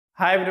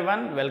Hi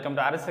everyone, welcome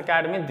to RS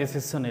Academy. This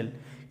is Sunil.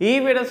 ఈ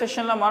video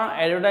సెషన్లో మనం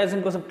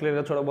advertising కోసం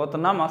క్లియర్గా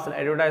చూడబోతున్నాం. అసలు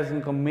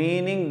అడ్వర్టైజింగ్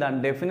మీనింగ్, దాని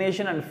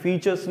definition and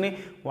ఫీచర్స్ని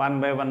one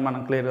by one మనం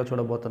క్లియర్గా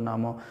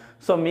చూడబోతున్నాము.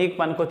 సో మీకు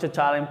పనికొచ్చే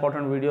చాలా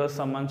ఇంపార్టెంట్ వీడియోస్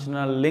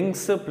సంబంధించిన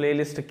లింక్స్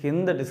ప్లేలిస్ట్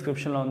కింద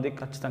డిస్క్రిప్షన్లో ఉంది,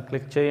 ఖచ్చితంగా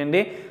క్లిక్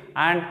చేయండి.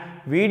 అండ్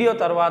వీడియో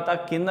తర్వాత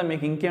కింద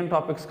మీకు ఇంకేం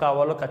టాపిక్స్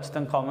కావాలో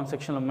ఖచ్చితంగా కామెంట్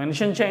సెక్షన్లో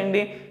మెన్షన్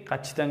చేయండి.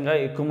 ఖచ్చితంగా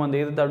ఎక్కువ మంది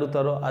ఏది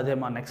అడుగుతారో అదే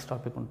మా నెక్స్ట్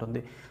టాపిక్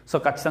ఉంటుంది. సో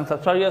ఖచ్చితంగా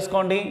సబ్స్క్రైబ్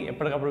చేసుకోండి,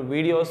 ఎప్పటికప్పుడు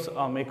వీడియోస్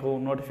మీకు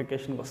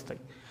నోటిఫికేషన్కి వస్తాయి.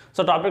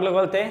 సో టాపిక్లోకి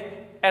వెళ్తే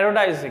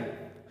advertising.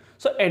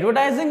 So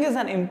advertising is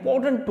an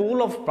important tool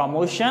of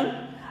promotion.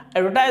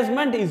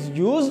 Advertisement is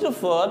used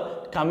for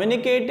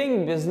communicating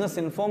business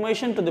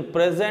information to the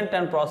present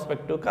and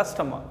prospective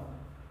customer.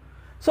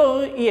 So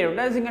ఈ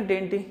అడ్వర్టైజింగ్ అంటే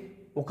ఏంటి?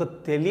 ఒక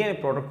తెలియని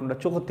ప్రోడక్ట్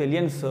ఉండొచ్చు, ఒక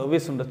తెలియని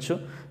సర్వీస్ ఉండొచ్చు,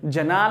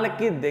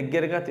 జనాలకి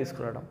దగ్గరగా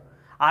తీసుకురావడం,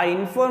 ఆ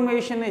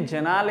ఇన్ఫర్మేషన్ని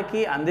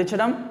జనాలకి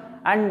అందించడం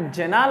అండ్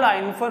జనాలు ఆ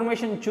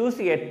ఇన్ఫర్మేషన్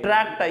చూసి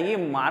అట్రాక్ట్ అయ్యి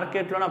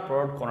మార్కెట్లో ఆ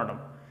ప్రోడక్ట్ కొనడం.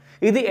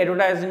 ఇది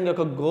అడ్వర్టైజింగ్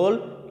యొక్క గోల్.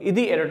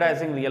 ఇది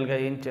అడ్వర్టైజింగ్ రియల్గా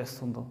ఏం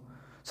చేస్తుందో.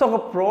 సో ఒక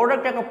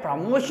ప్రోడక్ట్ యొక్క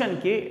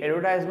ప్రమోషన్కి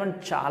అడ్వర్టైజ్మెంట్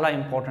చాలా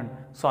ఇంపార్టెంట్.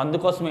 సో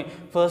అందుకోసమే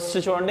ఫస్ట్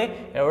చూడండి,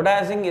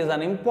 advertising is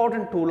an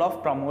important tool of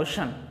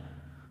promotion.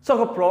 So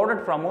ఒక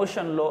ప్రోడక్ట్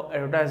ప్రమోషన్లో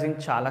అడ్వర్టైజింగ్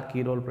చాలా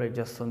కీ రోల్ ప్లే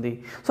చేస్తుంది.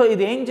 సో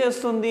ఇది ఏం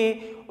చేస్తుంది?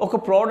 ఒక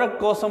ప్రోడక్ట్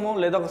కోసము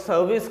లేదా ఒక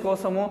సర్వీస్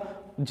కోసము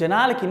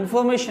జనాలకి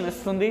ఇన్ఫర్మేషన్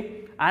ఇస్తుంది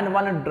అండ్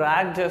వాళ్ళని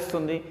డ్రాగ్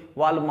చేస్తుంది,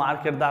 వాళ్ళు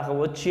మార్కెట్ దాకా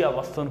వచ్చి ఆ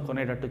వస్తువుని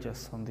కొనేటట్టు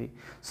చేస్తుంది.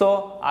 సో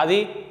అది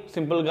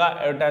సింపుల్గా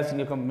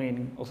అడ్వర్టైజింగ్ యొక్క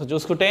మీనింగ్. ఒకసారి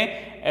చూసుకుంటే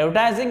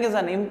advertising is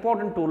an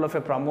important tool of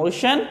a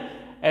promotion.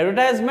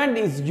 Advertisement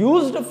is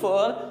used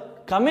for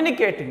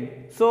communicating.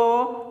 So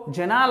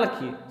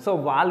జనాలకి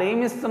వాళ్ళు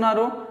ఏమి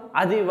ఇస్తున్నారు,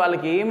 అది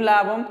వాళ్ళకి ఏం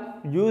లాభం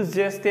యూజ్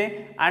చేస్తే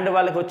అండ్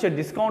వాళ్ళకి వచ్చే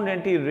డిస్కౌంట్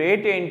ఏంటి,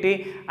 రేట్ ఏంటి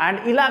అండ్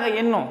ఇలాగ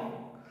ఎన్నో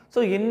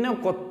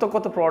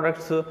కొత్త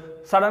ప్రోడక్ట్స్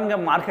సడన్గా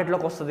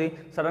మార్కెట్లోకి వస్తుంది,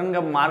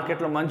 సడన్గా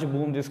మార్కెట్లో మంచి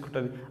భూమి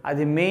తీసుకుంటుంది.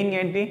 అది మెయిన్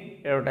ఏంటి?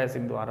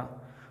 అడ్వర్టైజింగ్ ద్వారా.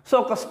 సో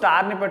ఒక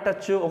స్టార్ని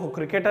పెట్టచ్చు, ఒక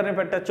క్రికెటర్ని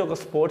పెట్టచ్చు, ఒక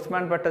స్పోర్ట్స్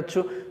మ్యాన్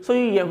పెట్టచ్చు. సో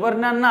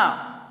ఎవరినన్నా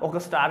ఒక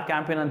స్టార్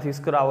క్యాంపెయిన్ అని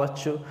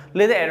తీసుకురావచ్చు.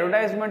 లేదా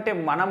అడ్వర్టైజ్మెంటే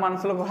మన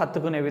మనసులకు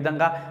హత్తుకునే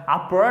విధంగా ఆ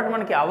ప్రోడక్ట్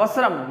మనకి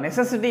అవసరం,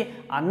 నెసెసిటీ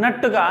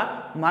అన్నట్టుగా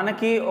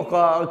మనకి ఒక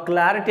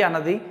క్లారిటీ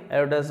అన్నది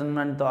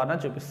అడ్వర్టైజ్మెంట్ ద్వారా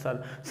చూపిస్తారు.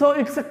 So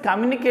it's a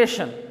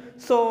communication.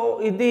 So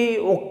ఇది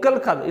ఒక్కరు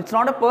కాదు, it's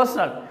not a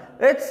personal,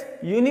 it's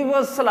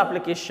universal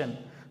application.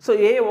 So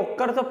ఏ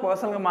ఒక్కరితో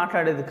పర్సనల్గా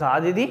మాట్లాడేది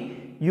కాదు, ఇది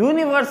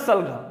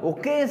యూనివర్సల్గా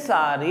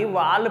ఒకేసారి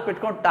వాళ్ళు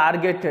పెట్టుకొని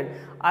టార్గెటెడ్.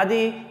 అది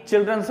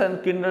చిల్డ్రన్స్ అండ్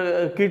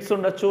కిడ్స్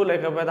ఉండొచ్చు,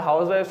 లేకపోతే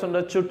హౌస్ వైఫ్స్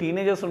ఉండొచ్చు,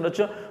 టీనేజర్స్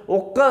ఉండొచ్చు.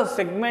 ఒక్క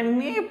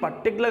సెగ్మెంట్ని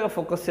పర్టికులర్గా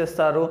ఫోకస్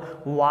చేస్తారు,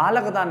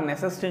 వాళ్ళకు దాని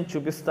నెసెసిటీని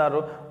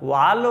చూపిస్తారు,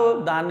 వాళ్ళు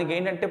దానికి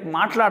ఏంటంటే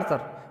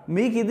మాట్లాడతారు,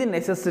 మీకు ఇది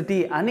నెసెసిటీ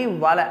అని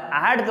వాళ్ళ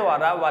యాడ్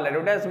ద్వారా, వాళ్ళ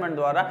అడ్వర్టైజ్మెంట్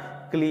ద్వారా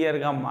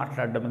క్లియర్గా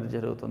మాట్లాడడం అనేది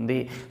జరుగుతుంది.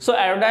 So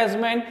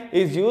advertisement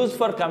is used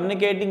for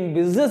communicating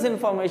business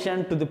information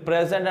to the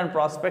present and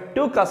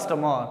prospective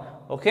customer.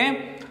 Okay,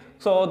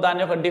 so దాని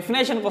యొక్క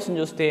డెఫినేషన్ కోసం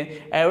చూస్తే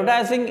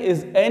advertising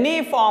is any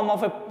form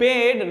of a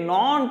paid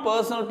non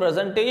personal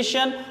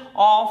presentation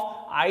of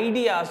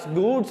ideas,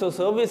 goods,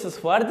 services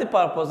for the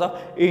purpose of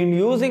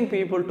inducing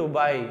people to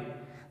buy.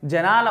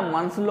 జనాల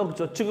మనసులోకి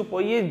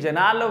చొచ్చుకుపోయి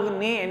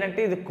జనాలని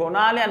ఏంటంటే ఇది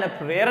కొనాలి అనే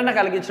ప్రేరణ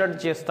కలిగించినట్టు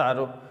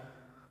చేస్తారు.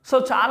 సో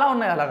చాలా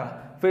ఉన్నాయి అలాగా,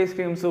 ఫేస్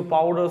క్రీమ్స్,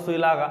 పౌడర్స్,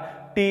 ఇలాగా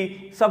టీ,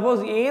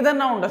 సపోజ్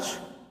ఏదన్నా ఉండొచ్చు.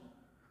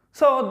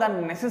 సో దాని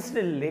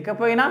నెసెసిటీ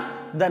లేకపోయినా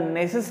దాని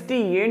నెసెసిటీ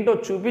ఏంటో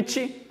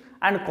చూపించి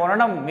అండ్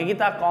కొనడం,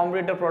 మిగతా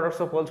కాంపిటేటివ్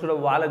ప్రోడక్ట్స్తో పోల్చుకోవడం,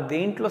 వాళ్ళ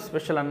దేంట్లో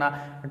స్పెషల్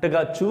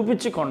అన్నట్టుగా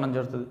చూపించి కొనడం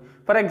జరుగుతుంది.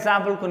 ఫర్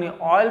ఎగ్జాంపుల్ కొన్ని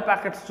ఆయిల్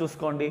ప్యాకెట్స్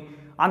చూసుకోండి,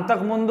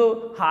 అంతకుముందు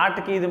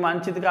హార్ట్కి ఇది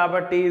మంచిది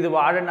కాబట్టి ఇది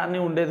వాడండి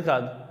అని ఉండేది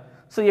కాదు.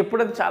 సో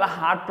ఎప్పుడైతే చాలా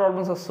హార్ట్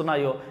ప్రాబ్లమ్స్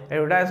వస్తున్నాయో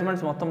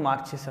అడ్వర్టైజ్మెంట్స్ మొత్తం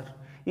మార్చేశారు.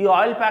 ఈ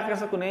ఆయిల్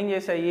ప్యాకెట్స్ కొన్ని ఏం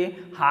చేశాయి,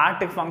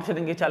 హార్ట్కి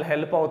ఫంక్షనింగ్కి చాలా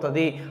హెల్ప్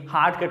అవుతుంది,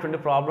 హార్ట్కి ఎటువంటి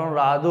ప్రాబ్లం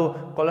రాదు,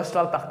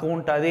 కొలెస్ట్రాల్ తక్కువ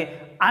ఉంటుంది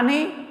అని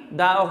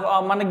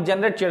మనకి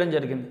జనరేట్ చేయడం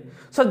జరిగింది.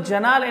 సో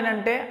జనాలు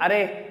ఏంటంటే అరే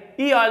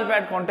ఈ ఆయిల్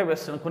ప్యాడ్ కొంటే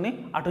బెస్ట్ అనుకుని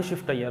అటు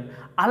షిఫ్ట్ అయ్యారు.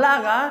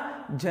 అలాగా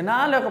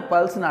జనాల యొక్క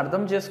పల్స్ని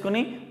అర్థం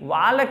చేసుకుని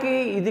వాళ్ళకి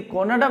ఇది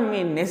కొనడం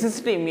మీ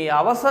నెసెసిటీ, మీ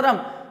అవసరం,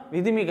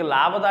 ఇది మీకు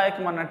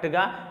లాభదాయకం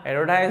అన్నట్టుగా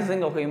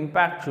అడ్వర్టైజింగ్ ఒక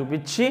ఇంపాక్ట్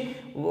చూపించి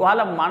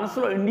వాళ్ళ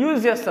మనసులో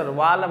ఇండ్యూస్ చేస్తారు.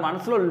 వాళ్ళ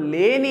మనసులో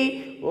లేని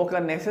ఒక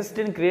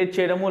నెసెసిటీని క్రియేట్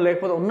చేయడము,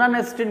 లేకపోతే ఉన్న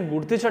నెసెసిటీని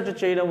గుర్తించట్టు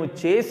చేయడము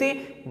చేసి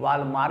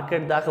వాళ్ళు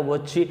మార్కెట్ దాకా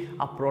వచ్చి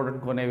ఆ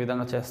ప్రోడక్ట్ కొనే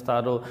విధంగా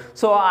చేస్తారు.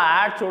 సో ఆ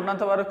యాడ్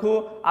చూడనంత వరకు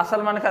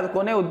అసలు మనకి అది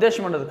కొనే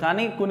ఉద్దేశం ఉండదు,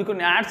 కానీ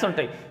కొన్ని యాడ్స్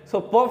ఉంటాయి. సో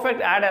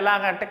పర్ఫెక్ట్ యాడ్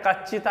ఎలాగంటే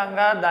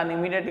ఖచ్చితంగా దాన్ని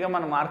ఇమీడియట్గా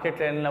మన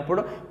మార్కెట్లో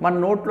వెళ్ళినప్పుడు మన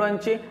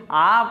నోట్లోంచి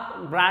ఆ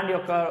బ్రాండ్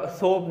యొక్క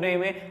సోప్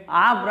నేమే,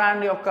 ఆ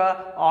బ్రాండ్ యొక్క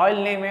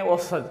ఆయిల్ నేమే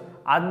వస్తుంది.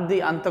 అది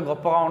అంత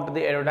గొప్పగా ఉంటుంది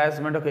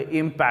అడ్వర్టైజ్మెంట్ ఒక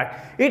ఇంపాక్ట్.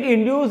 ఇట్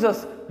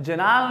ఇండ్యూసెస్,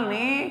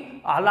 జనాల్ని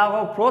అలాగ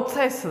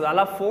ప్రోత్సహిస్తుంది,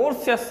 అలా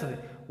ఫోర్స్ చేస్తుంది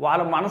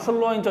వాళ్ళ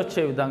మనసుల్లో నుంచి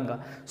వచ్చే విధంగా.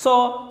 So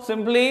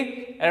simply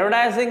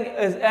advertising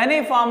is any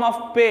form of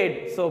paid.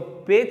 So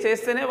pay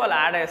చేస్తేనే వాళ్ళు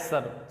యాడ్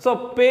వేస్తారు. సో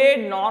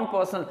పేడ్ నాన్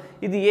పర్సనల్,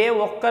 ఇది ఏ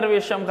ఒక్కరి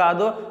విషయం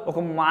కాదు, ఒక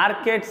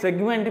మార్కెట్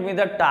సెగ్మెంట్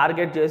మీద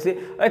టార్గెట్ చేసి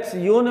ఇట్స్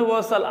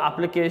యూనివర్సల్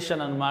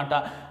అప్లికేషన్ అనమాట.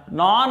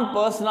 Non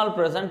personal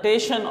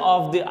presentation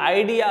of the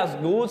ideas,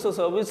 goods,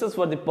 services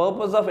for the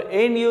purpose of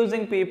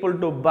inducing people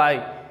to buy.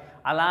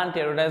 అలాంటి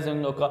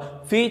అడ్వర్టైజింగ్ ఒక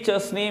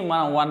ఫీచర్స్ని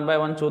మనం 1 by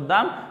 1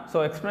 చూద్దాం. సో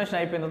ఎక్స్ప్లెనేషన్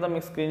అయిపోయిన తర్వాత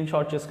మీకు స్క్రీన్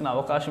షాట్ చేసుకునే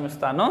అవకాశం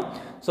ఇస్తాను.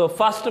 సో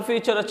ఫస్ట్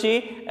ఫీచర్ వచ్చి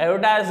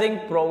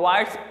అడ్వర్టైజింగ్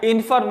ప్రొవైడ్స్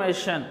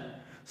ఇన్ఫర్మేషన్.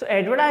 సో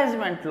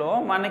అడ్వర్టైజ్మెంట్లో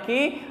మనకి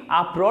ఆ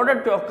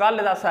ప్రోడక్ట్ యొక్క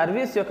లేదా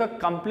సర్వీస్ యొక్క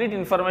కంప్లీట్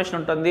ఇన్ఫర్మేషన్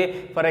ఉంటుంది.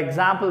 ఫర్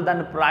ఎగ్జాంపుల్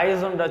దాని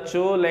ప్రైస్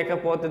ఉండొచ్చు,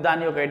 లేకపోతే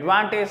దాని యొక్క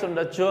అడ్వాంటేజ్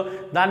ఉండొచ్చు,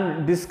 దాని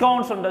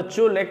డిస్కౌంట్స్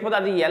ఉండొచ్చు, లేకపోతే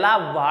అది ఎలా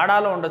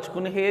వాడాలో ఉండొచ్చు.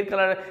 కొన్ని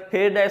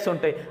హెయిర్ డైస్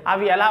ఉంటాయి,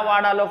 అవి ఎలా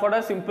వాడాలో కూడా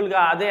సింపుల్గా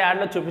అదే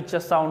యాడ్లో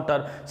చూపించేస్తూ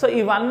ఉంటారు. సో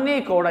ఇవన్నీ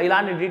కూడా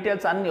ఇలాంటి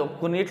డీటెయిల్స్ అన్నీ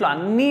కొన్నిట్లో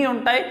అన్నీ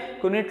ఉంటాయి,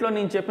 కొన్నిట్లో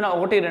నేను చెప్పిన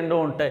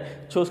 1-2 ఉంటాయి.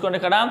 చూసుకోండి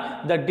ఇక్కడ,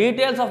 the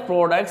details of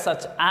products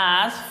such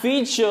as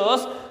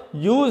features,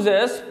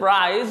 uses,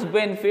 price,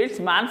 benefits,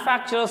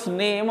 manufacturer's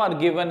name are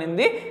given in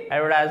the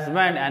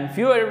advertisement, and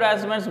few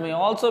advertisements may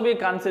also be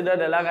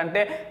considered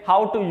elagante how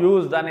to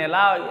use, dani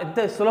ela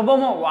ente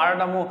sulabamo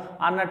vaadadamu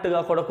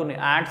annattuga kuda konni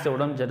ads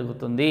ivvadam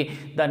jarugutundi.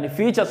 Dani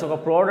features,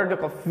 oka product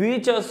యొక్క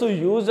features,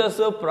 uses,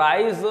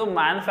 price,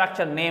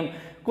 manufacturer name,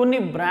 కొన్ని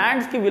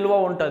బ్రాండ్స్కి విలువ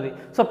ఉంటుంది.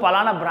 So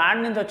పలానా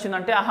brand నుంచి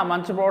వచ్చిందంటే ఆహా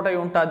మంచి product అయి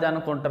ఉంటుంది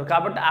అనుకుంటారు.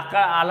 కాబట్టి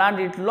అక్కడ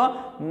అలాంటిలో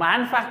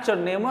మ్యానుఫ్యాక్చర్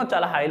నేమ్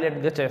చాలా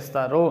హైలైట్గా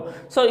చేస్తారు.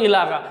 సో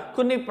ఇలాగా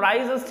కొన్ని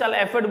ప్రైజెస్ చాలా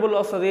ఎఫర్డబుల్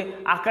వస్తుంది,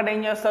 అక్కడ ఏం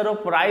చేస్తారు,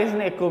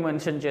 ప్రైస్ని ఎక్కువ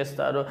మెన్షన్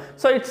చేస్తారు.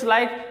 సో ఇట్స్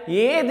లైక్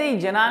ఏది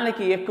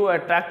జనాలకి ఎక్కువ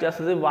అట్రాక్ట్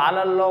చేస్తుంది,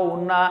 వాళ్ళల్లో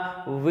ఉన్న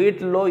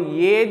వీటిలో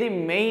ఏది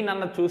మెయిన్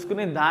అన్నది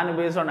చూసుకుని దాని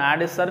బేస్డ్ ఆన్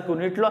యాడ్ ఇస్తారు.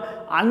 కొన్నిట్లో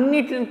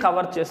అన్నిటిని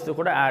కవర్ చేస్తూ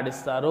కూడా యాడ్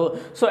ఇస్తారు.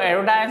 సో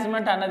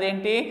అడ్వర్టైజ్మెంట్ అన్నది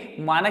ఏంటి,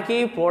 మనకి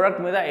ప్రోడక్ట్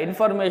మీద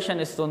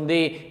ఇన్ఫర్మేషన్ ఇస్తుంది.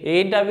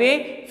 ఏంటవి,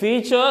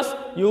 features,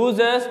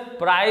 uses,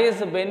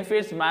 price,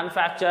 benefits,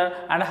 manufacture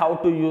and how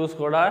to use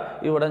కూడా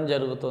ఇవ్వడం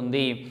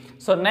జరుగుతుంది.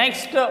 సో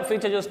నెక్స్ట్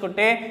ఫీచర్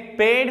చూసుకుంటే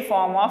paid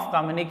form of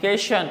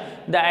communication.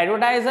 The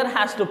advertiser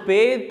has to pay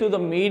to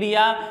the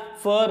media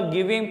for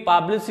giving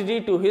publicity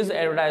to his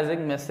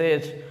advertising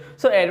message.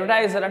 So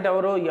advertiser అంటే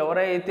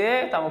ఎవరైతే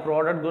తమ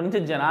product గురించి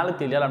జనాలకు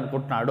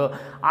తెలియాలనుకుంటున్నాడో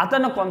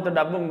అతను కొంత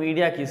డబ్బు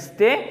మీడియాకి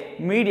ఇస్తే,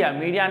 మీడియా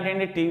అంటే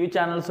ఏంటి, టీవీ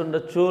ఛానల్స్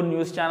ఉండొచ్చు,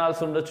 న్యూస్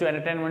ఛానల్స్ ఉండొచ్చు,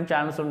 ఎంటర్టైన్మెంట్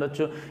ఛానల్స్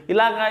ఉండొచ్చు.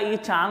 ఇలాగా ఈ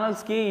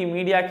ఛానల్స్కి, ఈ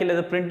మీడియాకి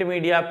లేదా ప్రింట్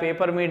మీడియా,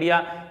 పేపర్ మీడియా,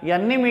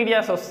 ఇవన్నీ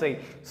మీడియాస్ వస్తాయి.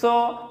 సో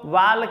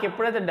వాళ్ళకి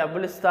ఎప్పుడైతే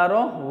డబ్బులు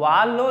ఇస్తారో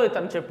వాళ్ళు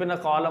ఇతను చెప్పిన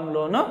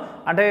కాలంలోనూ,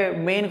 అంటే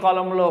మెయిన్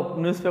కాలంలో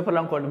న్యూస్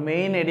పేపర్లో అనుకోండి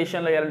మెయిన్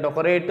ఎడిషన్లో ఇవ్వాలంటే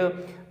ఒక రేటు,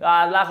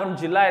 అలా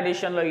జిల్లా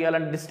ఎడిషన్లో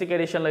ఇవ్వాలంటే, డిస్ట్రిక్ట్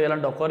ఎడిషన్లో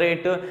ఇవ్వాలంటే ఒక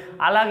రేటు.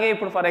 అలాగే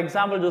ఇప్పుడు ఫర్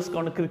ఎగ్జాంపుల్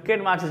చూసుకోండి,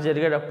 క్రికెట్ మ్యాచెస్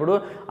జరిగేటప్పుడు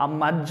ఆ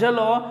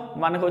మధ్యలో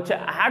మనకు వచ్చే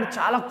యాడ్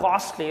చాలా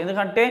కాస్ట్లీ,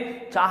 ఎందుకంటే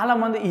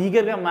చాలామంది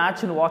ఈగర్గా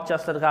మ్యాచ్ని వాచ్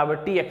చేస్తారు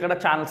కాబట్టి, ఎక్కడ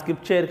ఛానల్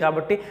స్కిప్ చేయరు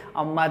కాబట్టి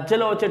ఆ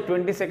మధ్యలో వచ్చే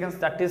 20 seconds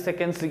 30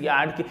 seconds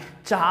యాడ్కి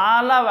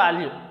చాలా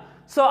వాల్యూ.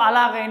 సో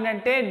అలాగ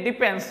ఏంటంటే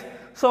డిపెండ్స్.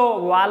 సో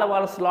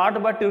వాళ్ళ స్లాట్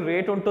బట్టి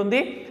రేట్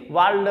ఉంటుంది,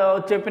 వాళ్ళు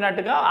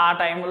చెప్పినట్టుగా ఆ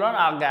టైంలో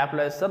ఆ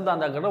గ్యాప్లో ఇస్తారు,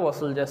 దాని దగ్గర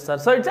వసూలు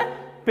చేస్తారు. సో ఇట్స్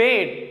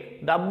పేడ్,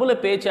 డబ్బులు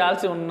పే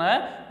చేయాల్సి ఉన్న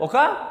ఒక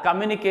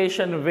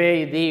కమ్యూనికేషన్ వే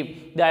ఇది.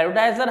 The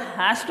advertiser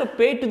has to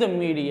pay to the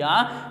media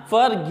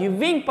for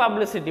giving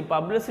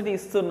publicity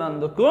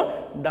ఇస్తున్నందుకు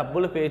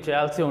డబ్బులు పే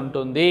చేయాల్సి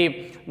ఉంటుంది.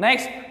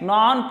 Next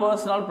non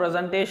personal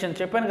presentation.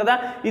 చెప్పాను కదా,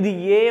 ఇది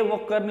ఏ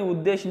ఒక్కరిని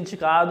ఉద్దేశించి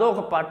కాదు,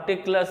 ఒక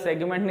పర్టిక్యులర్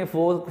సెగ్మెంట్ని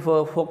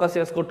ఫోకస్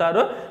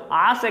చేసుకుంటారు.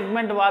 ఆ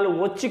సెగ్మెంట్ వాళ్ళు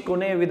వచ్చి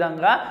కొనే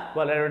విధంగా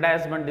వాళ్ళ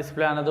అడ్వర్టైజ్మెంట్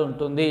డిస్ప్లే అనేది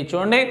ఉంటుంది.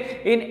 చూడండి,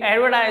 in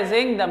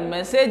advertising the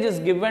message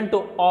is given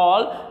to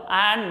all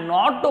and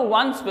not to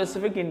one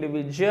specific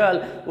individual.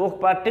 ఒక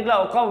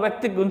పర్టికులర్ ఒక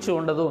వ్యక్తి గురించి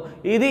ఉండదు,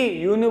 ఇది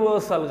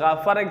యూనివర్సల్గా.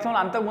 ఫర్ ఎగ్జాంపుల్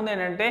అంతకుముందు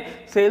ఏంటంటే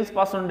సేల్స్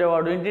పర్సన్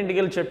ఉండేవాడు, ఇంటింటికి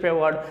వెళ్ళి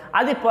చెప్పేవాడు,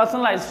 అది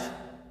పర్సనలైజ్డ్.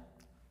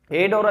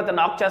 ఏ డోర్ అయితే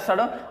నాక్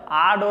చేస్తాడో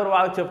ఆ డోర్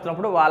వాళ్ళకి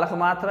చెప్తున్నప్పుడు వాళ్ళకి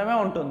మాత్రమే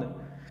ఉంటుంది.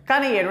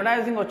 కానీ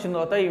అడ్వర్టైజింగ్ వచ్చిన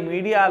తర్వాత ఈ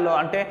మీడియాలో,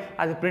 అంటే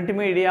అది ప్రింట్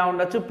మీడియా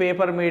ఉండొచ్చు,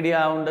 పేపర్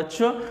మీడియా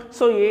ఉండొచ్చు.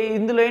 సో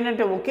ఇందులో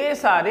ఏంటంటే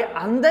ఒకేసారి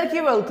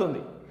అందరికీ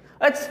వెళ్తుంది.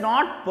 It's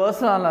not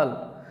personal,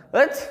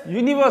 it's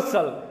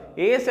universal.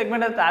 A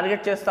segment అయితే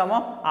టార్గెట్ చేస్తామో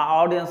ఆ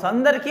ఆడియన్స్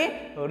అందరికీ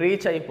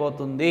రీచ్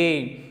అయిపోతుంది.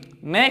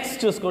 నెక్స్ట్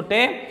చూసుకుంటే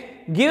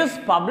gives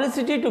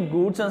publicity to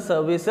goods and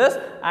services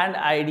and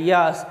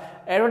ideas.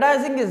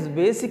 Advertising is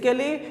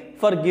basically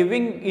for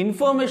giving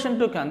information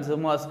to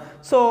consumers.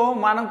 So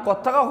మనం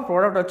కొత్తగా ఒక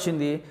ప్రోడక్ట్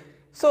వచ్చింది,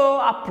 సో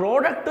ఆ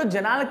ప్రోడక్ట్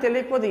జనాలకు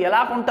తెలియకపోతే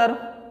ఎలా కొంటారు?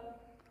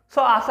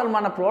 సో అసలు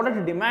మన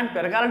ప్రోడక్ట్ డిమాండ్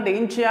పెరగాలంటే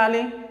ఏం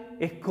చేయాలి?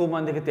 ఎక్కువ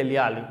మందికి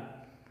తెలియాలి.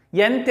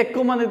 ఎంత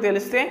ఎక్కువ మందికి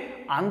తెలిస్తే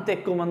అంత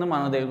ఎక్కువ మంది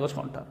మన దగ్గరకు వచ్చి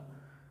కొంటారు.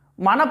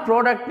 మన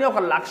ప్రోడక్ట్ని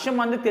 1,00,000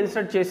 మందికి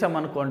తెలిసినట్టు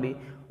చేసామనుకోండి,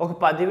 ఒక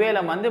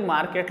 10,000 మంది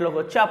మార్కెట్లోకి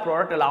వచ్చి ఆ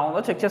ప్రోడక్ట్ ఎలా ఉందో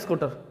చెక్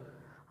చేసుకుంటారు.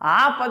 ఆ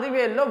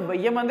 10,000లో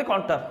 1000 మంది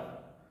కొంటారు.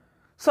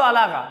 సో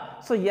అలాగా,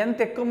 సో ఎంత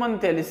ఎక్కువ మంది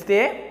తెలిస్తే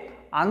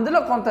అందులో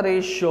కొంత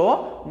రేషియో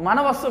మన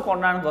వస్తువు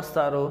కొనడానికి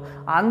వస్తారు,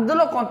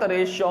 అందులో కొంత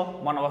రేషియో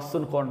మన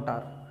వస్తువుని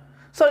కొంటారు.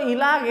 సో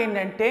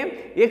ఇలాగేంటంటే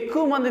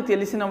ఎక్కువ మంది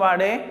తెలిసిన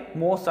వాడే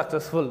మోస్ట్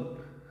సక్సెస్ఫుల్.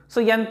 సో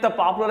ఎంత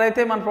పాపులర్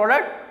అయితే మన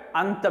ప్రోడక్ట్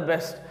అంత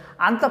బెస్ట్.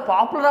 అంత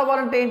పాపులర్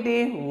అవ్వాలంటే ఏంటి,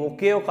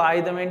 ఒకే ఒక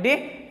ఆయుధం ఏంటి,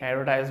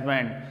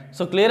 అడ్వర్టైజ్మెంట్.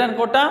 సో క్లియర్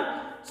అనుకుంటా.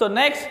 So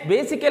next,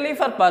 basically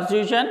for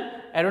పర్సూషన్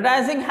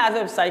advertising has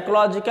a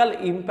psychological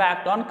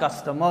impact on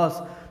customers.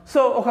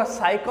 So ఒక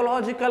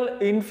సైకలాజికల్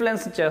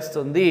ఇన్ఫ్లుయెన్స్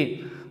చేస్తుంది.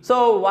 సో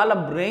వాళ్ళ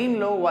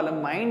బ్రెయిన్లో వాళ్ళ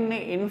మైండ్ని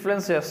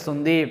ఇన్ఫ్లుయెన్స్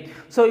చేస్తుంది.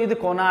 సో ఇది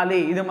కొనాలి,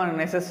 ఇది మన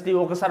నెసెసిటీ,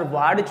 ఒకసారి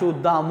వాడి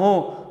చూద్దాము.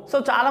 సో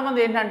చాలామంది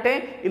ఏంటంటే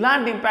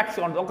ఇలాంటి ఇంపాక్ట్స్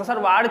ఉంటుంది. ఒకసారి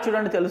వాడి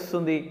చూడండి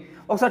తెలుస్తుంది,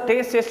 ఒకసారి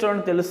టేస్ట్ చేసి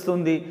చూడండి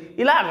తెలుస్తుంది,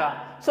 ఇలాగా.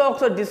 సో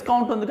ఒకసారి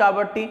డిస్కౌంట్ ఉంది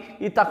కాబట్టి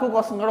ఈ తక్కువ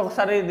కోసం కూడా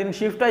ఒకసారి దీన్ని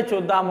షిఫ్ట్ అయి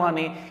చూద్దాము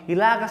అని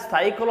ఇలాగ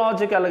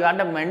సైకలాజికల్గా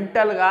అంటే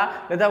మెంటల్గా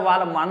లేదా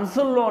వాళ్ళ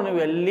మనసుల్లోని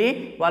వెళ్ళి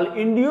వాళ్ళు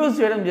ఇండ్యూస్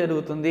చేయడం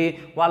జరుగుతుంది.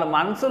 వాళ్ళ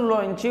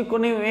మనసుల్లోంచి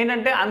కొన్ని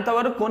ఏంటంటే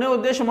అంతవరకు కొనే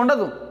ఉద్దేశం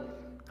ఉండదు,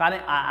 కానీ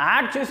ఆ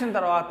యాడ్ చూసిన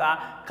తర్వాత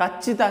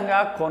ఖచ్చితంగా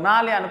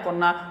కొనాలి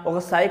అనుకున్న ఒక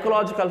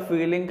సైకలాజికల్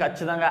ఫీలింగ్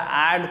ఖచ్చితంగా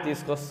యాడ్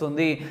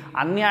తీసుకొస్తుంది.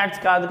 అన్ని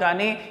యాడ్స్ కాదు,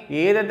 కానీ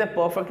ఏదైతే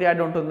పర్ఫెక్ట్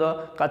యాడ్ ఉంటుందో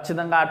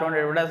ఖచ్చితంగా అటువంటి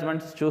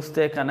అడ్వర్టైజ్మెంట్స్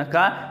చూస్తే కనుక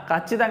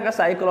ఖచ్చితంగా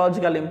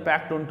సైకలాజికల్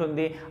ఇంపాక్ట్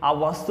ఉంటుంది. ఆ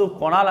వస్తువు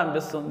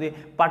కొనాలనిపిస్తుంది.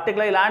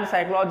 పర్టికులర్ ఇలాంటి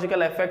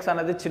సైకలాజికల్ ఎఫెక్ట్స్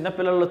అనేది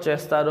చిన్నపిల్లల్లో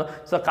చేస్తారు.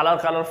 సో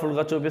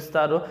కలర్ఫుల్గా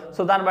చూపిస్తారు.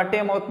 సో దాన్ని బట్టి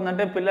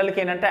ఏమవుతుందంటే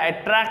పిల్లలకి ఏంటంటే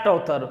అట్రాక్ట్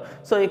అవుతారు.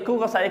 సో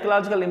ఎక్కువగా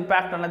సైకలాజికల్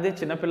ఇంపాక్ట్ అనేది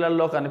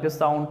చిన్నపిల్లల్లో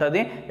కనిపిస్తూ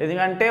ఉంటుంది.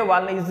 ఎందుకంటే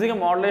వాళ్ళని ఈజీగా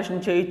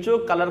మోడ్యులేషన్ చేయొచ్చు,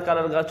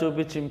 కలర్గా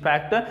చూపించి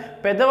ఇంపాక్ట్.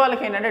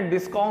 పెద్దవాళ్ళకి ఏంటంటే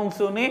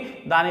డిస్కౌంట్స్ని,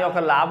 దాని యొక్క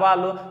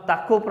లాభాలు,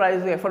 తక్కువ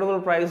ప్రైస్, ఎఫోర్డబుల్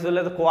ప్రైస్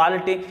లేదా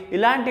క్వాలిటీ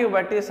ఇలాంటివి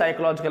బట్టి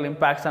సైకలాజికల్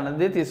ఇంపాక్ట్స్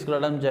అనేది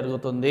తీసుకురావడం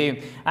జరుగుతుంది.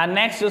 అండ్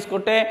నెక్స్ట్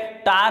చూసుకుంటే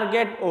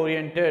టార్గెట్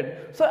ఓరియంటెడ్.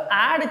 సో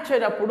యాడ్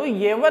ఇచ్చేటప్పుడు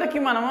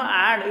ఎవరికి మనము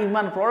యాడ్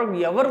మన ప్రోడక్ట్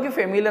ఎవరికి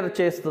ఫెమిలియర్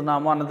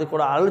చేస్తున్నాము అన్నది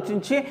కూడా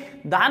ఆలోచించి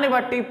దాన్ని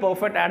బట్టి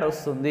పర్ఫెక్ట్ యాడ్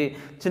వస్తుంది.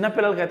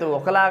 చిన్నపిల్లలకి అయితే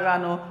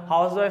ఒకలాగాను,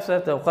 హౌస్ వైఫ్స్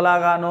అయితే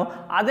ఒకలాగాను,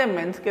 అదే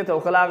మెన్స్కి అయితే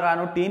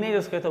ఒకలాగాను,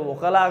 టీనేజర్స్కి అయితే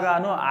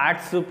ఒకలాగాను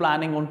యాడ్స్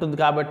ప్లానింగ్ ఉంటుంది.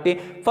 కాబట్టి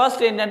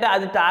ఫస్ట్ ఏంటంటే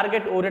అది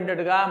టార్గెట్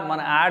ఓరియంటెడ్గా మన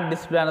యాడ్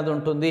డిస్ప్లే అనేది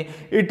ఉంటుంది.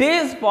 It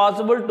is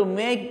possible to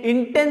make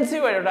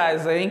intensive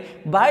advertising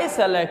by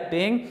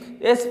selecting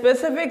A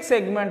specific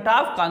segment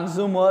of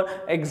consumer,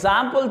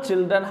 example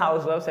children,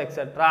 house wives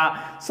etcetera.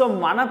 So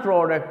మన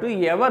ప్రోడక్ట్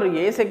ఎవరు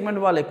ఏ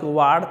సెగ్మెంట్ వాళ్ళు ఎక్కువ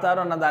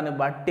వాడతారు అన్న దాన్ని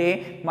బట్టి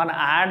మన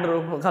యాడ్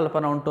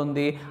రూపకల్పన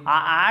ఉంటుంది. ఆ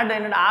యాడ్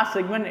ఏంటంటే ఆ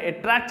సెగ్మెంట్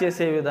అట్రాక్ట్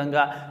చేసే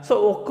విధంగా. సో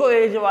ఒక్కో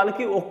ఏజ్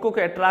వాళ్ళకి ఒక్కొక్క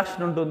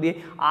అట్రాక్షన్ ఉంటుంది.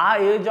 ఆ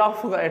ఏజ్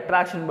ఆఫ్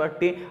అట్రాక్షన్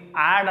బట్టి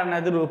యాడ్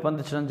అనేది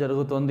రూపొందించడం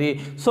జరుగుతుంది.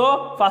 సో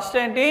ఫస్ట్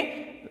ఏంటి,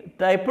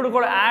 ఇప్పుడు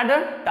కూడా యాడ్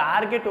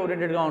టార్గెట్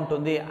ఓరియంటెడ్గా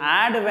ఉంటుంది.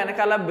 యాడ్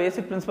వెనకాల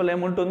బేసిక్ ప్రిన్సిపల్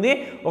ఏముంటుంది,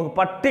 ఒక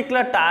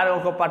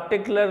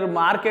పర్టికులర్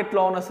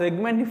మార్కెట్లో ఉన్న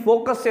సెగ్మెంట్ని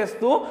ఫోకస్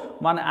చేస్తూ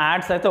మన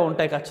యాడ్స్ అయితే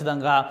ఉంటాయి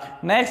ఖచ్చితంగా.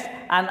 Next,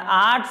 and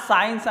art,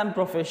 science and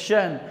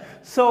profession.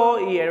 So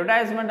ఈ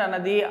అడ్వర్టైజ్మెంట్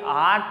అన్నది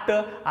ఆర్ట్,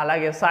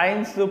 అలాగే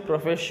సైన్స్,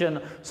 ప్రొఫెషన్.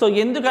 సో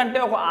ఎందుకంటే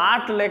ఒక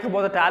ఆర్ట్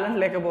లేకపోతే, టాలెంట్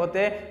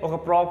లేకపోతే ఒక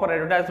ప్రాపర్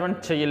అడ్వర్టైజ్మెంట్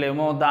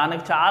చేయలేము.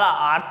 దానికి చాలా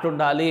ఆర్ట్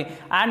ఉండాలి.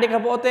 అండ్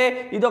ఇకపోతే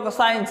ఇది ఒక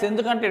సైన్స్,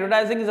 ఎందుకంటే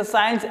advertising is a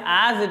science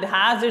as it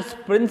has its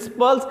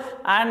principles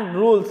and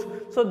rules.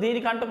 So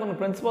దీనికంటే కొన్ని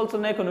ప్రిన్సిపల్స్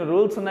ఉన్నాయి, కొన్ని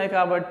రూల్స్ ఉన్నాయి,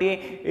 కాబట్టి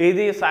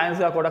ఇది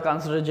సైన్స్గా కూడా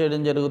కన్సిడర్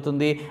చేయడం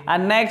జరుగుతుంది.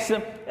 And next,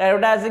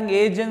 advertising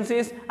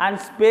agencies and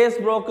space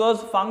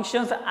brokers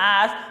functions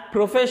as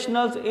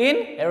professionals in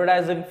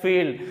advertising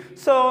field.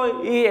 So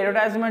ఈ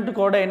అడ్వర్టైజ్మెంట్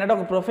కూడా ఏంటంటే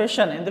ఒక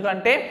ప్రొఫెషన్,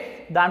 ఎందుకంటే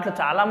దాంట్లో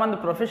చాలామంది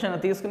ప్రొఫెషన్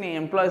తీసుకుని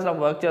ఎంప్లాయీస్లో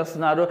వర్క్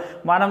చేస్తున్నారు.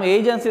 మనం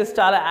ఏజెన్సీస్,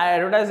 చాలా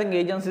అడ్వర్టైజింగ్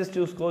ఏజెన్సీస్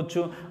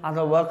చూసుకోవచ్చు.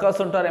 అందులో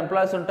వర్కర్స్ ఉంటారు,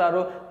 ఎంప్లాయీస్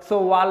ఉంటారు. సో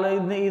వాళ్ళు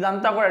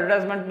ఇదంతా కూడా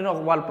అడ్వర్టైజ్మెంట్ని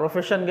వాళ్ళ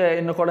ప్రొఫెషన్గా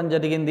ఎన్నుకోవడం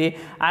జరిగింది.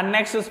 అండ్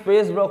నెక్స్ట్,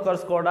 స్పేస్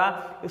బ్రోకర్స్ కూడా.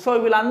 సో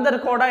వీళ్ళందరూ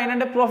కూడా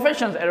ఏంటంటే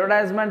ప్రొఫెషన్స్,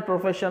 అడ్వర్టైజ్మెంట్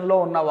ప్రొఫెషన్లో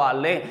ఉన్న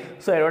వాళ్ళే.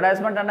 సో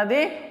అడ్వర్టైజ్మెంట్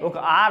అన్నది ఒక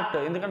ఆర్ట్,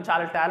 ఎందుకంటే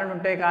చాలా టాలెంట్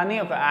ఉంటాయి, కానీ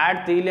ఒక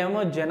యాడ్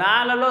తీయలేము.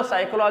 జనాలలో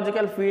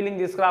సైకలాజికల్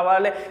ఫీలింగ్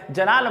తీసుకురావాలి,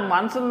 జనాల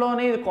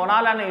మనసుల్లోని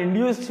కొనాలని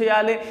ఇండ్యూస్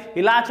చేయాలి.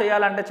 ఇలా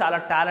చేయాలంటే చాలా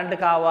టాలెంట్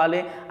కావాలి.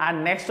 అండ్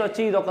నెక్స్ట్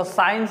వచ్చి ఇది ఒక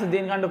సైన్స్,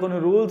 దీనికంటే కొన్ని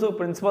రూల్స్,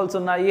 ప్రిన్సిపల్స్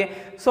ఉన్నాయి.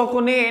 సో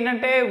కొన్ని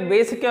ఏంటంటే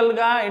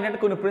బేసికల్గా ఏంటంటే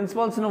కొన్ని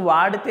ప్రిన్సిపల్స్ను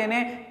వాడితేనే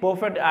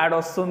పర్ఫెక్ట్ యాడ్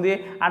వస్తుంది.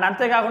 అండ్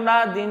అంతేకాకుండా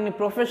దీన్ని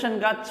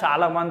ప్రొఫెషన్గా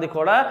చాలామంది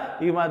కూడా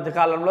ఈ మధ్య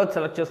కాలంలో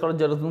సెలెక్ట్ చేసుకోవడం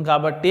జరుగుతుంది.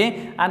 కాబట్టి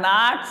and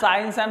art,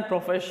 science and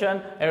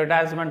profession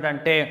advertisement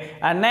అంటే.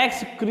 And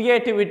next,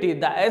 creativity,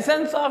 the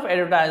essence of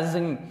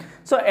advertising.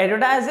 So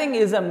advertising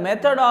is a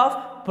method of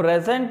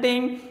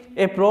presenting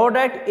a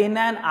product in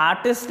an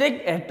artistic,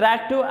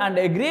 attractive and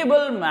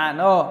agreeable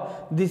manner.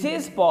 This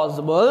is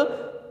possible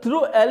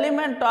through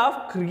element of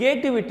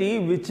creativity,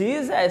 which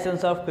is the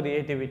essence of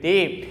creativity.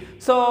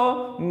 So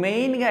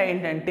main గా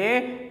ఏంటంటే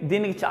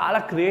దీనికి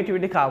చాలా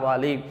creativity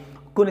కావాలి.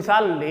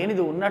 కొన్నిసార్లు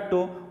లేనిది ఉన్నట్టు,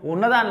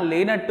 ఉన్నదాన్ని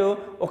లేనట్టు,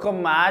 ఒక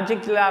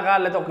మ్యాజిక్ లాగా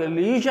లేదా ఒక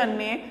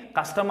ఇల్యూషన్ని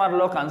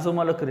కస్టమర్లో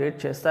కన్సూమర్లో క్రియేట్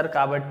చేస్తారు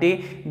కాబట్టి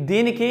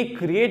దీనికి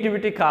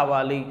క్రియేటివిటీ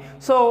కావాలి.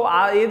 సో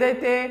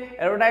ఏదైతే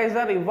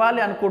అడ్వర్టైజర్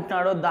ఇవ్వాలి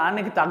అనుకుంటున్నాడో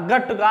దానికి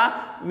తగ్గట్టుగా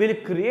వీళ్ళు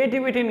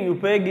క్రియేటివిటీని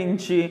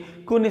ఉపయోగించి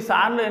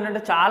కొన్నిసార్లు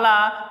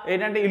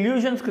ఏంటంటే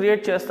ఇల్యూషన్స్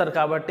క్రియేట్ చేస్తారు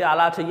కాబట్టి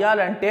అలా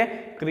చేయాలంటే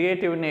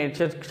క్రియేటివ్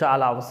నేచర్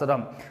చాలా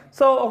అవసరం.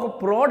 సో ఒక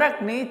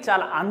ప్రోడక్ట్ని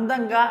చాలా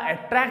అందంగా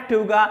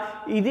అట్రాక్టివ్గా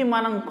ఇది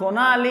మనం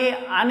కొనాలి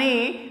అని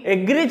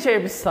అగ్రీ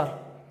చేపిస్తారు.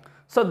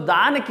 సో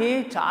దానికి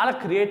చాలా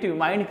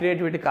మైండ్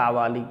క్రియేటివిటీ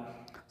కావాలి.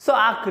 సో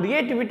ఆ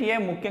క్రియేటివిటీయే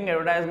ముఖ్యంగా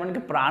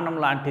అడ్వర్టైజ్మెంట్కి ప్రాణం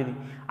లాంటిది,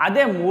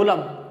 అదే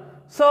మూలం.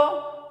 సో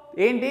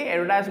ఏంటి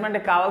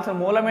అడ్వర్టైజ్మెంట్కి కావాల్సిన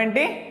మూలం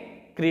ఏంటి?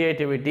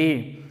 క్రియేటివిటీ.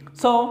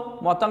 సో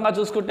మొత్తంగా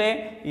చూసుకుంటే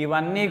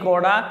ఇవన్నీ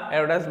కూడా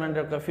అడ్వర్టైజ్మెంట్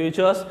యొక్క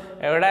features.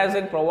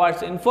 Advertising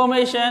provides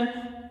information,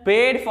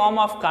 paid form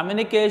of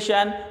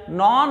communication,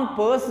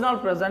 non-personal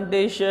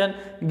presentation,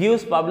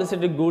 gives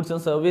publicity goods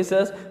and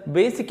services,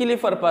 basically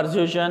for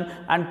persuasion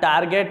and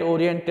target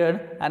oriented,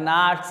 an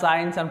art,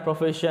 science and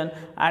profession,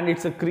 and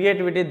it's a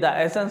creativity, the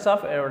essence of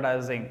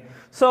advertising.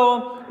 So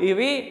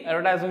ఇవి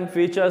advertising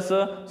features.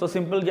 So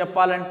simple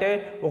చెప్పాలంటే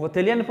ఒక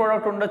తెలియని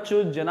product ఉండొచ్చు,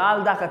 జనాల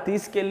దాకా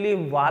తీసుకెళ్ళి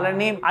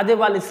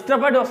వాళ్ళు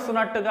ఇష్టపడి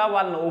వస్తున్నట్టుగా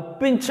వాళ్ళని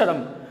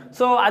ఒప్పించడం.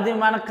 సో అది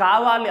మనకు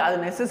కావాలి, అది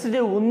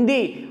నెసెసిటీ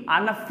ఉంది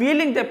అన్న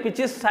ఫీలింగ్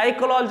తెప్పించి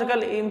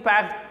సైకలాజికల్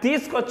ఇంపాక్ట్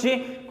తీసుకొచ్చి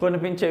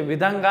కొనిపించే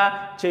విధంగా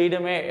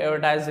చేయడమే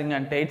అడ్వర్టైజింగ్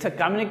అంటే. It's a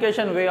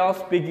communication way of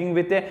speaking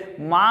with a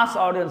mass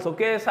audience.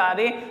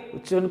 ఒకేసారి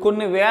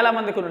కొన్ని వేల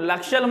మంది, కొన్ని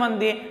లక్షల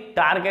మంది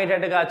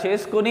టార్గెటెడ్గా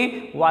చేసుకుని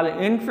వాళ్ళు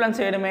ఇన్ఫ్లుయెన్స్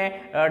చేయడమే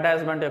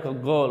అడ్వర్టైజ్మెంట్ యొక్క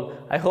గోల్.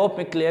 ఐ హోప్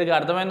మీకు క్లియర్గా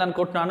అర్థమైంది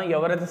అనుకుంటున్నాను.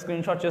 ఎవరైతే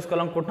స్క్రీన్ షాట్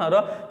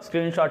చేసుకోవాలనుకుంటున్నారో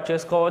స్క్రీన్ షాట్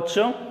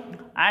చేసుకోవచ్చు.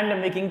 అండ్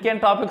మీకు ఇంకేం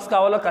టాపిక్స్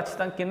కావాలో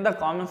ఖచ్చితంగా కింద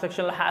కామెంట్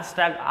సెక్షన్లో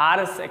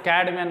 #RS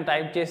Academy అని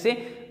టైప్ చేసి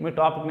మీ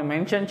టాపిక్ని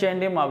మెన్షన్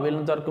చేయండి. మా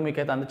వీలున్నంత వరకు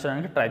మీకైతే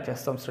అందించడానికి ట్రై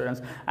చేస్తాం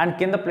స్టూడెంట్స్. అండ్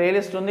కింద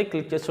ప్లేలిస్ట్ ఉంది,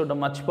 క్లిక్ చేసి చూడడం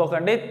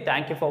మర్చిపోకండి.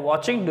 Thank you for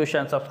watching. Do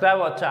share and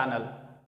subscribe our channel.